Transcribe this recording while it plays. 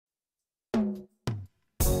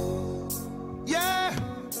Yeah,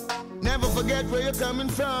 never forget where you're coming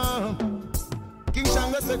from. King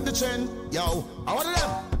Shanga set the trend. Yo, I want them.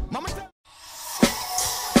 Mama.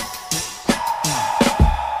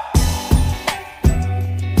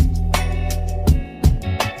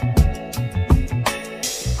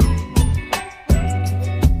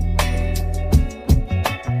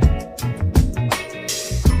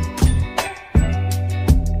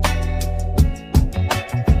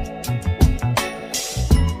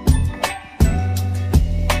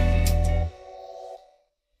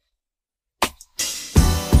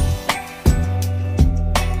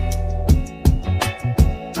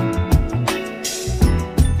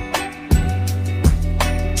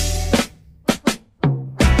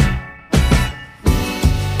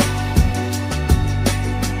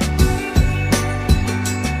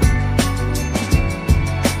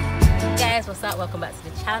 What's up? Welcome back to the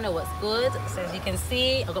channel. What's good? So as you can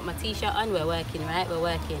see, I've got my t-shirt on. We're working, right? We're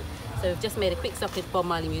working. So we've just made a quick stop at Bob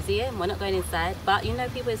Marley Museum. We're not going inside, but you know,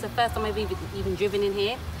 people, it's the first time I've even driven in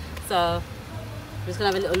here. So I'm just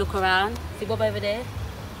gonna have a little look around. See Bob over there?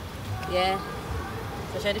 Yeah.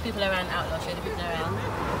 So show the people around, Outlaw. Show the people around.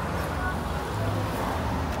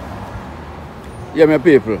 Yeah, my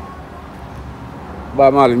people.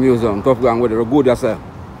 Bob Marley Museum, tough gang with it. We're good yourself.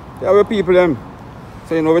 Yeah, we people them.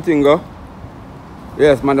 So you know everything go.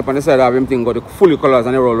 Yes, man, up on the side of everything got the full colours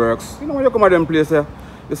and the roll works. You know when you come at them place here,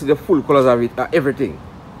 you see the full colours of it, everything.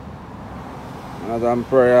 And some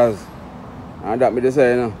prayers. And that me they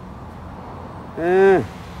say, you know.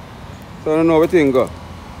 So you know everything go.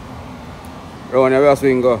 Round here we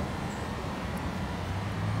swing go.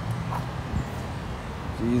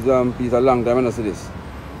 Jeez, peace, a long time I don't see this.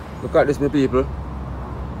 Look at this, my people.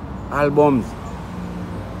 Albums.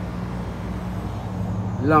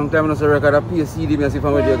 Long time I see a record of play CD, I see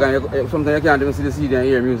from where you sometimes you can't even see the CD and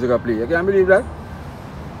hear music play. You can't believe that?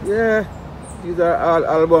 Yeah. These are all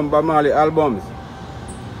albums, Bob Marley albums.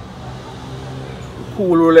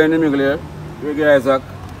 Cool roller in the middle here. Reggae Isaac,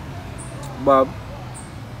 Bob.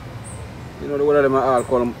 You know the one of them are all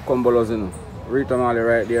called Cumbolos, you know. Rita Marley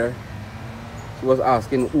right there. She was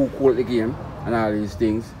asking who called the game and all these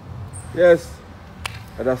things. Yes.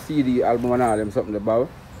 Got a CD album and all them something about.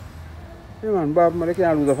 Yeah man, Bob, man, they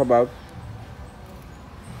can't lose off a Bob.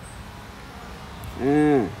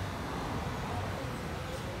 Yeah,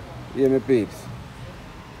 my peeps.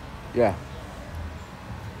 Yeah.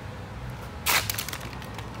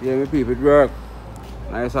 Yeah, my peeps, it work.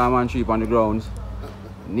 Nice man cheap on the grounds.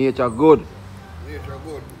 Nature good. Nature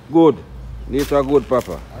good. Good. Nature good,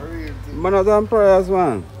 Papa. Manners and prayers,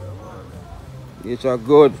 man. Nature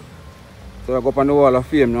good. So I go up on the wall of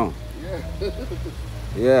fame now. Yeah.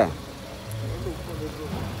 Yeah.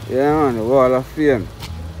 Yeah man, the wall of fame.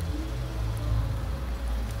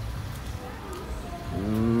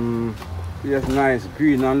 Yes, nice,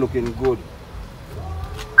 green and looking good.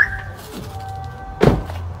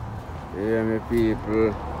 Yeah, my people,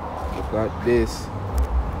 look at this.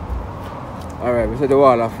 Alright, we see the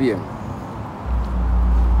wall of fame.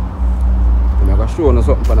 I'm going to show you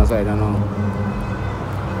something from the side now.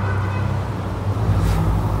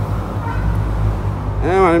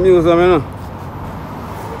 Yeah man, the museum, you know.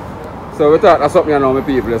 So we thought that's something now, my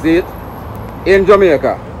people, you see it? In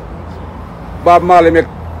Jamaica, Bob Marley make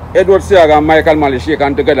Edward Seaga and Michael Marley shake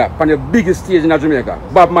hands together on the biggest stage in Jamaica.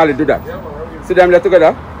 Bob Marley do that. See them there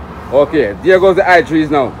together? Okay, there goes the high trees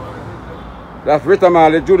now. That's Rita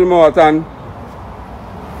Marley, Judy Morton.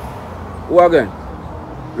 Who again?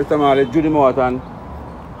 Rita Marley, Judy Morton,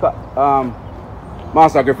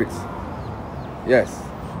 Master Griffiths. Yes.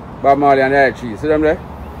 Bob Marley and the high trees. See them there?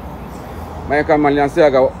 Michael Marley and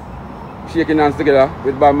Seaga shaking hands together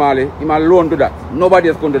with Bob Marley. Him alone do that. Nobody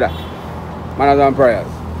else can do that. Manners and prayers.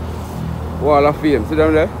 Wall of fame. See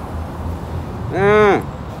them there? Yeah.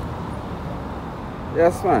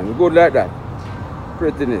 Yes man. Good like that.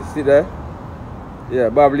 Prettiness. See there? Yeah,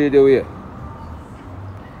 Bob lead the way.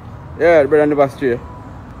 Yeah, the brother never stray.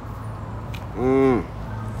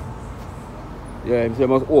 Yeah, he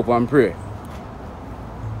must hope and pray.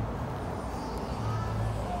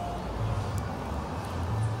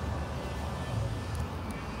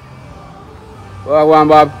 Oh, go on,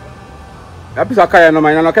 Bob. A piece of kaya no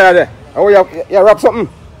man, you no kaya there. Oh, you wrap something?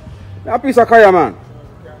 A piece of kaya, man.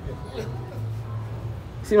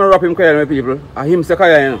 See me wrap him kaya, my people. And him say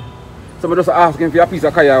kaya, you know. Somebody just asked him for a piece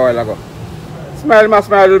of kaya a while ago. Smile, man,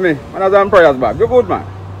 smile with me. Man, as I'm prayers, Bob. You're good, man.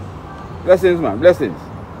 Blessings, man, blessings.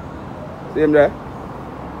 See him there?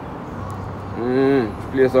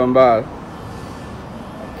 Play some ball.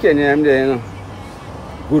 Kenya him there, you know.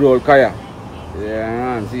 Good old kaya.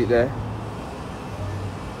 Yeah, man, see it there?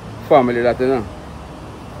 family that, you know.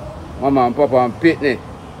 Mama and Papa and Pitney.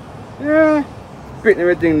 Yeah. Pitney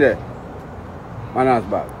everything there. Man's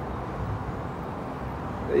bag.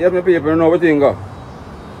 You have my people know everything go.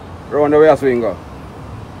 Round the way I swing go.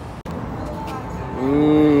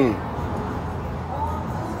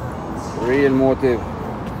 Real motive.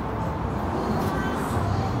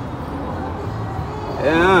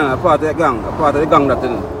 Yeah, a part of the gang. A part of the gang that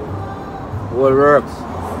thing. All works.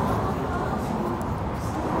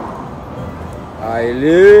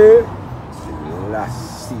 Aile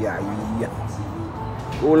Lassia.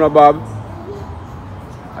 Who know Bob?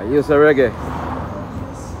 I use a reggae.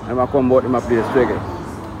 I'm a come out in my place reggae.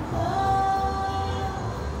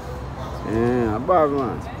 Yeah, Bob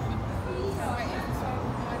man.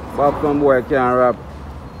 Bob some boy can't rap.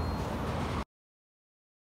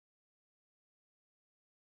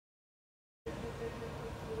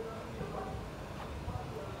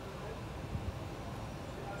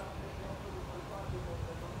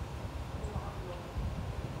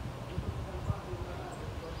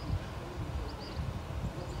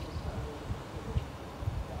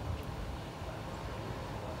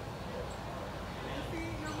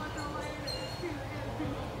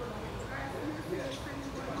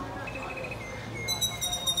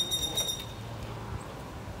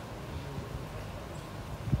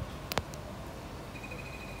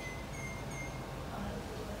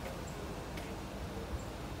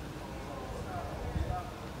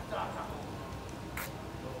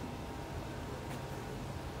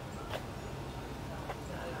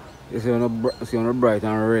 You see on the bright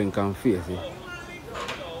and rain can face it.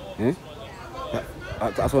 Eh?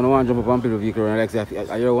 That's when I want to jump up on people vehicle and like say,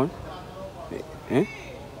 are you one? Eh?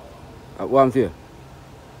 What I'm saying?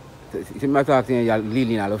 You see me talking, you're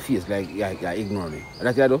leaning on your face like you ignore me.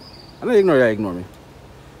 That's what you do? I don't ignore you, ignore me.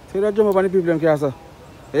 So you don't jump up on the people and care, sir.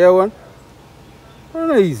 You hear one? It's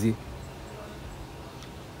not easy.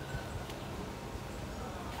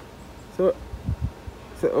 So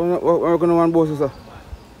we're going to want both, sir?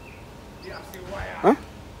 Huh?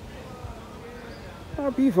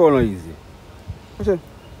 People not easy. Watch it.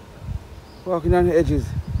 Walking on the edges.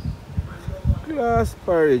 Glass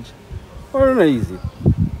porridge. Or not easy.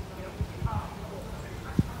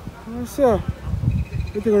 So,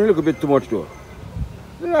 you think a little bit too much though.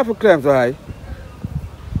 You don't have to climb so high.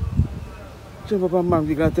 Jump up on man,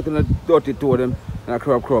 you're going to take a dirty toe them and a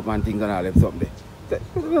crop and things and all them something there.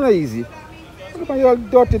 It's not easy. Look at your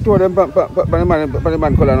dirty toe them by the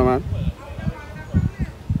man color no man.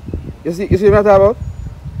 You see what I'm talking about?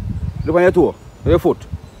 Look on your toe, your foot.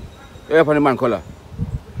 You're up on the man color.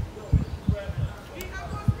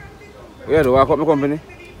 Yeah, do walk up my company.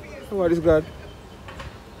 Oh, this God.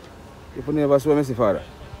 You put never saw me see father.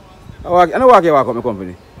 I walk up my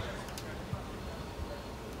company.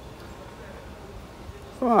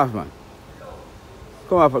 Come off, man.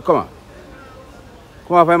 Come off the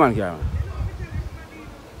man car, man.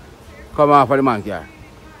 Come off the man car.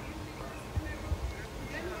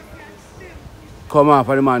 Come on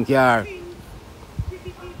for the man car.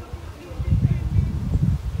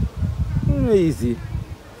 Easy.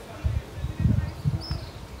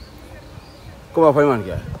 Come on for the man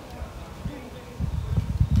car.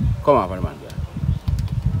 Come on for the man car.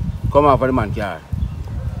 Come on for the man car.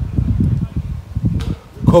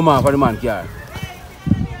 Come on for the man car.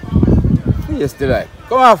 You still like.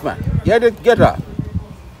 Come off, man. Get off.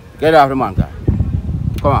 Get off the man car.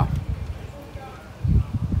 Come on.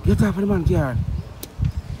 Get off the man car.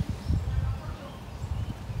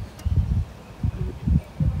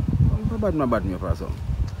 Bad me up or something.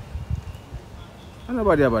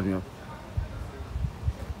 Nobody bad me up.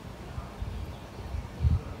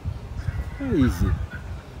 Easy.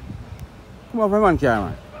 Come on for the man car,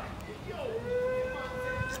 man.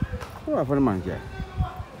 Come on for the man car.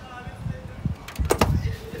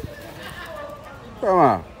 Come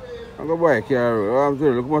on. I'm going to buy a car. I'm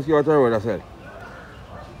telling you, look how much you out the road, I said.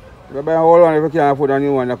 If you buy a whole one, if you can't afford a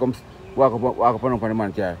new one, you come walk up on the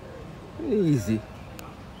man car. Easy.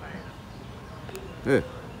 Hey,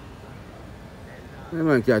 the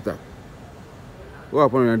man can't talk.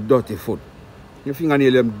 Walk on your dirty foot. Your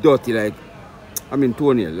fingernail them dirty like,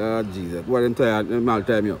 toenail. Oh, Jesus. What them tired, them all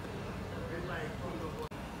tie me up.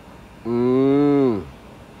 On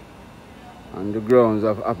the grounds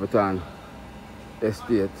of Appleton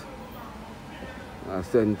Estate.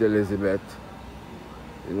 St. Elizabeth.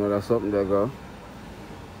 You know, that's something there go.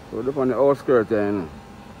 So look on the outskirts there, you know.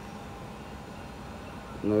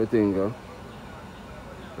 You know the thing go.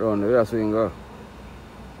 Round the way I swing go.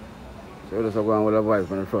 So you just go on with a vibe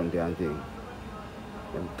from the front there and thing.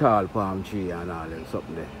 Them tall palm tree and all them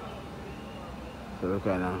something there. So we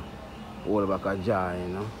kind of hold back a jar, you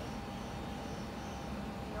know.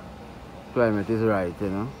 Climate is right, you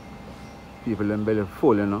know. People them belly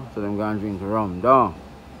full, you know, so them gonna drink rum down.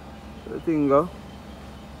 So the thing go.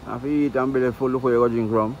 If you eat and belly full before you go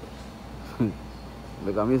drink rum,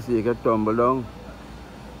 make a mistake, you tumble down.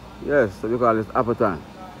 Yes, so we call it Appleton.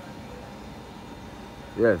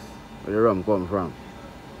 Yes, where the rum come from.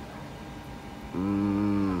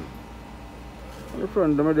 The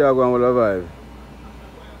front of me they are going with a vibe.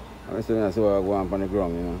 I'm saying that's why I go on the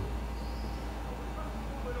ground, you know.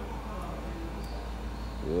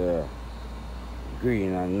 Yeah.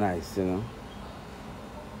 Green and nice, you know.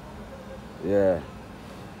 Yeah.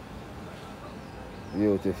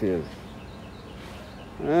 Beautiful.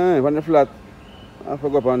 On the flat, I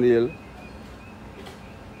forgot up on the hill.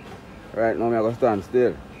 Right now, I'm going to stand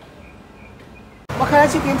still. What kind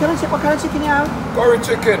of chicken? Tell us what kind of chicken you have? Curry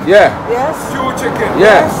chicken. Yeah. Yes. Stew chicken.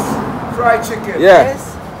 Yes. Fried chicken. Yeah.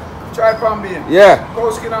 Yes. Chai pan bean. Yeah.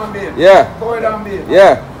 Cow skin and bean. Yeah. Boiled and bean.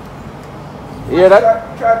 Yeah. You hear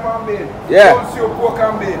that? Chai pan bean. Yeah. Corn soup, pork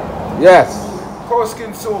and bean. Yes. Cow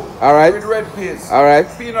skin soup. All right. With red peas. All right.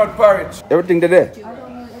 Peanut porridge. Everything today? I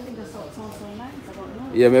don't know. I think that sounds so nice. I don't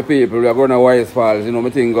know. Yeah, my people, we are going to Wise Falls, you know, my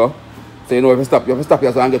thing go. So, you know, if you stop here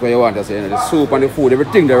and get what you want to say, you know, the soup and the food,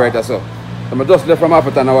 everything there right there, so. So I just left from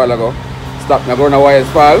Appleton a while ago. Stop, I'm going to Wise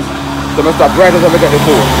Falls. So I stop right as I get the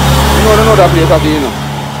food. You know that place up there, you know.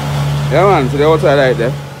 Yeah, man, so they're outside right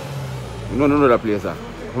there. You know that place, sir.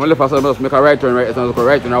 When I left for just make a right turn right, and go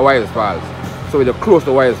right in a Wise Falls. So we're close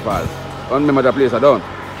to Wise Falls. I don't remember that place I don't.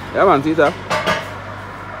 Yeah, man, see that?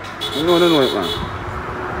 You know it, man.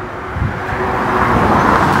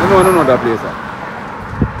 You know that place, sir.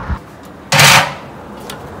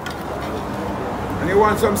 And you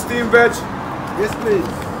want some steamed veg? Yes, please.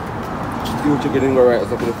 Stew chicken and go right up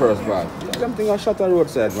to the first part. Yeah, them things are shot on the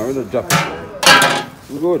roadside, man. We don't drop it.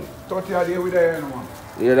 We good. 30 a day with the end one.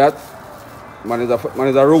 You hear that? Man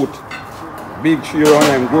is a root. Big tree around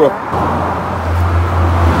them grow up.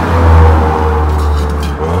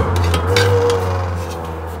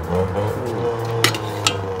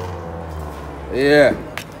 Yeah.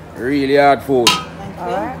 Really hard food.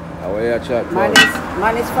 Alright. How are you chat?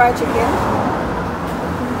 Mine is fried chicken.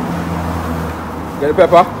 Get the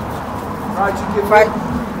pepper? Fried chicken. Fried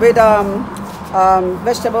with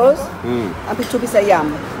vegetables and 2 pieces of yam.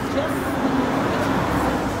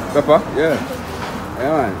 Pepper? Yeah.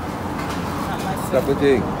 Yeah, man. That's the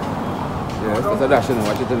thing. Yeah, that's a dash, you know.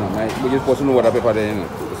 Watch it, you know. We're just supposed to know what the pepper there, you know.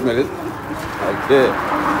 You smell it? Right there.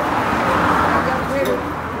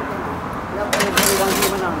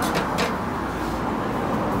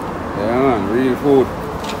 Yeah, man. Real food.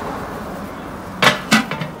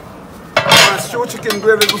 Stew chicken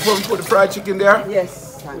gravy before we put the fried chicken there.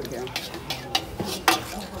 Yes, thank you.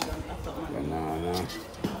 Banana.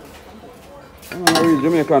 Real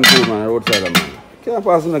Jamaican food, man. Roadside, man. Can't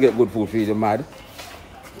pass and get good food for you, mad.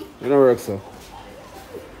 You don't work, so.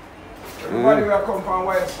 Everybody will come from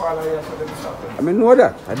Wise Falls here, so they stop them. I mean, know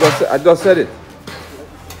that. I just said it.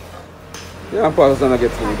 Yeah, I'm pass and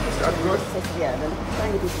get food. That's good. Yeah, then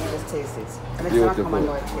trying to just taste it. And it's Beautiful. not come and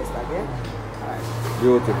know it tastes like, yeah? Alright.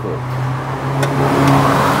 Beautiful.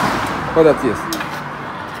 How's that taste?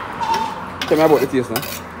 Tell me about the taste now.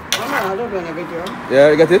 Oh, no, I don't do any video.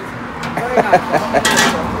 Yeah, you get it? Very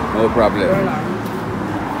nice. No problem. Very nice.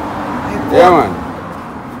 Yeah, man.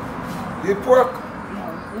 You eat pork?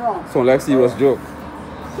 No. Sound like serious joke.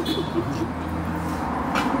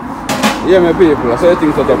 Yeah, my people. I saw the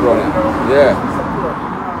things set up running. Yeah.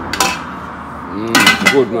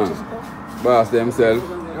 Good, man. Boss themselves.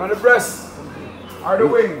 You want the breast? Or the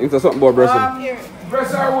wing? Into something about breast.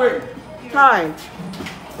 Breast or wing? Hi.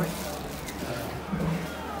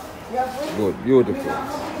 Good, beautiful.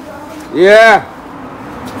 Yeah.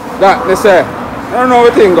 That, they say. I don't know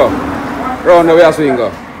what thing go. Round the way I swing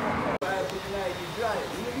go.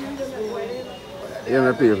 Yeah,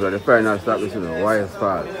 my people, the final stop is, you know, Wise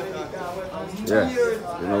Falls. Yeah,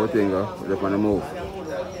 you know what thing go. They're on the move.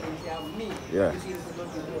 Yeah.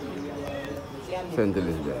 St.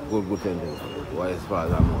 Elizabeth. Good St. Elizabeth. Wise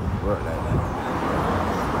Falls and more. Work like that.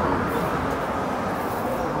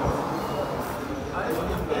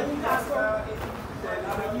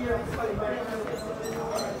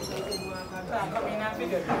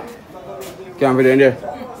 Can't be in there.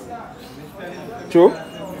 True?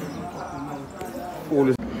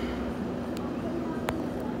 Foolish.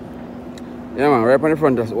 Yeah, man, right on the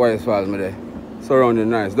front of Wise Falls, me there. Surrounding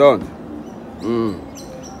nice, don't?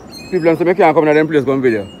 People say me can't come to them place come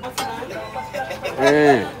video.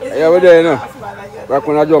 Yeah, we're there, you know. Back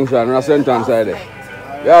on the junction, on the center side there.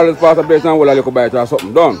 You always pass the place and hold a little bite or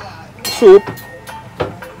something, done? Soup.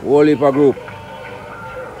 Whole heap of group.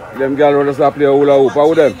 Them girls want to start play hula hoop, how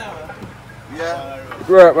with them? Yeah. It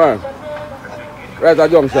work, man. Right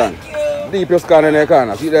at junction. Deepest corner in the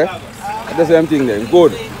corner. See there? That's the same thing there.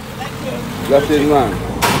 Good. That's it, man.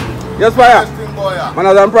 Yes, fire.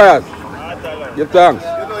 Manners and prayers. Give thanks. You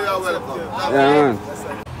know you're welcome. Yeah, man.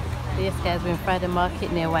 This guy's been Friday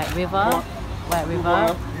Market near White River. White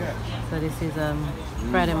River. So this is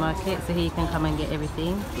Friday Market, so here you can come and get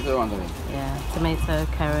everything. Yeah, tomato,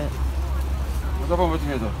 carrot. What's up with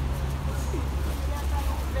tomato?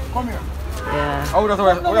 Come here. Yeah. Oh, that's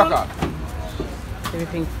what you got?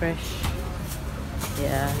 Everything fresh.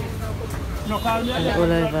 Yeah. No, call me. And all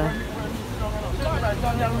over.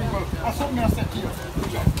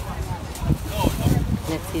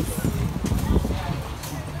 Lettuce.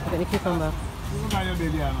 Got any cucumber? Yeah.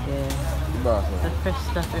 There's fresh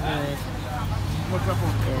stuff everywhere.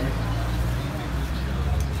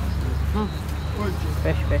 Yeah.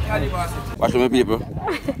 Fresh. Watch my people.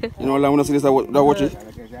 You know, when I see this, I watch it.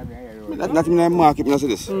 That's in the market, when I see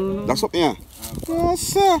this. That's up here. Yes,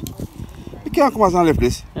 sir. You can't come out and lift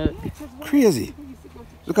this. Crazy.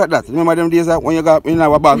 Look at that. Remember them days that when you got in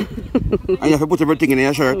a bag and you have to put everything in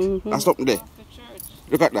your shirt? That's something there.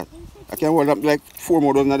 Look at that. I can hold up like 4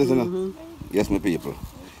 more dozen of this. Yes, my people.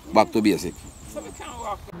 Back to basic.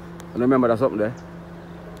 And remember that something there?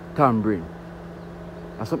 Tambourine.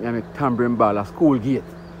 That's something I make tambourine ball at school gate.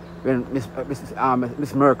 When Miss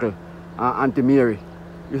Merkel and Auntie Mary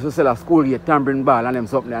used to sell a school gate tambourine ball and them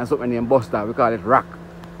something there and something named Buster. We call it rock.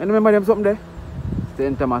 And remember them something there?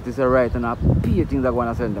 St. Thomas is right and I pay things that go on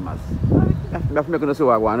at St. Thomas. I have to make you see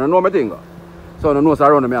what I want. I know my thing. So I know what's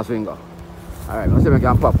around me as finger. Alright, let's see if I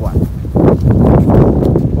can pop one.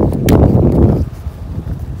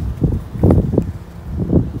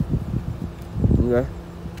 Okay.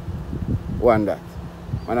 One that.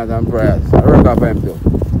 Manners and prayers. I work out for him too.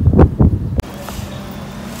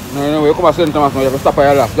 No, you come to St. Thomas now, you have to stop at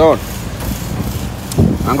your last down.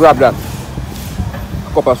 And grab that.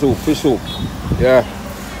 A cup of soup, fish soup. Yeah.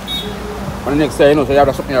 And the next time you know, so you have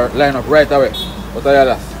to something line up right away. But your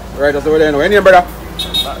last. Right that's over there, you know. Any name, brother?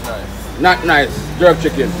 Not nice. Not nice. Jerk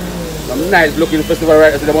chicken. Some nice looking festival right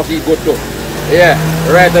there, so they must eat good too. Yeah,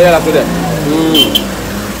 right there, last there.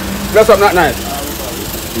 Bless up, not nice.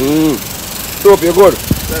 Soup, you good?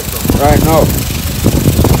 Right now.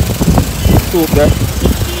 Soup there.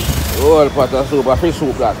 Whole pot of soup, a fish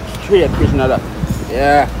soup that. Straight fish and that.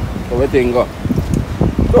 Yeah, so we think go.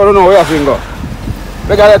 So I don't know where you think go.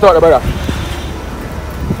 Look at that thought, brother.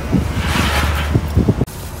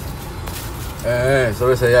 So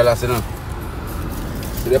we say yeah, last, you know.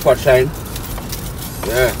 See the pot shine?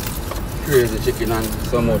 Yeah. Crazy chicken and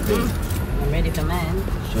some more things. I'm ready for mine.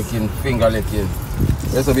 Chicken finger licking.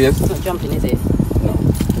 Yes, so babes? It's not jumping, is it? No.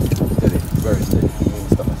 Steady. Very steady.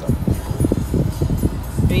 Stop myself.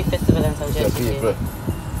 3 festival and some jerk People.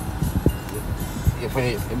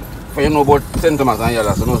 chicken. If you know about St. Thomas and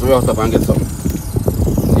Yala, so we have to stop and get some.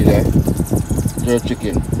 See there? Jerk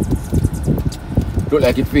chicken. Look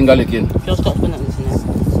like it finger licking. Just touch banana, isn't it?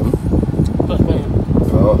 Touch banana.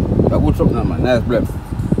 Oh, that good something, man. Nice blend.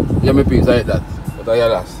 Yeah, me piece like that. But I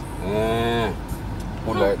Yalas.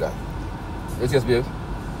 Good like that. Yes, yes, babe.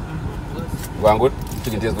 Going good?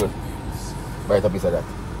 Chicken tastes good. Bite a piece of that.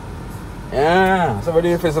 Yeah, so we're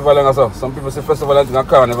doing festival and so. Some people say festival and a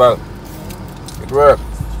carnival. It works.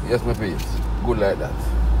 Yes, my piece. Good like that.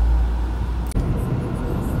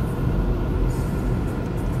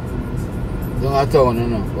 Down a town, you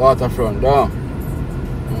know. Waterfront, down.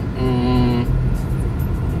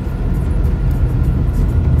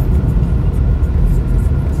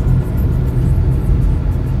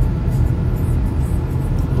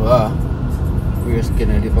 Wow. We're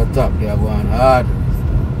skinny dip at top, they are going hard.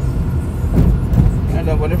 And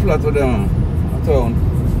up on the flat with them. A town.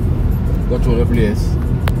 Go through the place.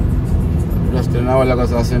 Just in a while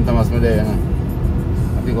ago, I St. Thomas there, you know.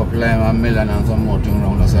 I pick up lime and melon and some more things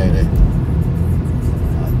around the side there.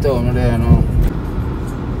 A town there, you know.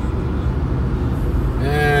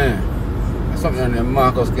 Yeah. There's something on the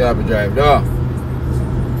Marcus Garby Drive, though.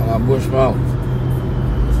 On a bush mouth.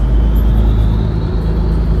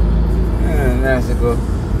 Yeah, nice to go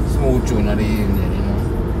smooth tune in the evening, you know.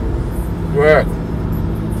 Work.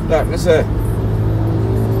 That me say.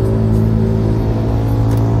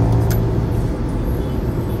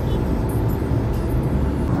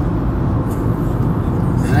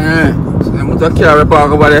 So I'm going to carry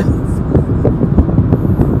park over there.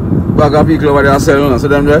 Bag of people over there selling, so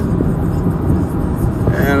them there.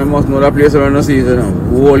 And I must know that place around the season.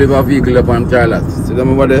 Whole heap of vehicle up on Charlotte. See them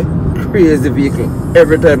over there? Crazy vehicle.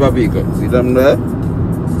 Every type of vehicle. See them there?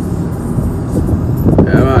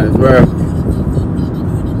 Yeah man, it's work.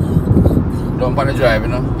 Dump on the drive, you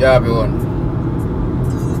know. Yeah, everyone.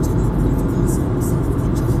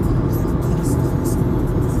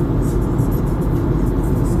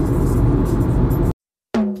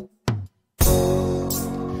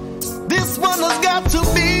 this one has got to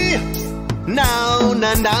be now,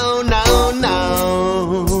 now, now, now,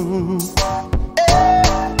 now.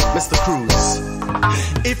 Hey, Mr.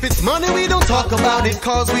 Cruz, if it's money we don't talk about it,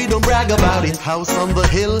 cause we don't brag about it. House on the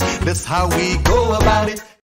hill, that's how we go about it.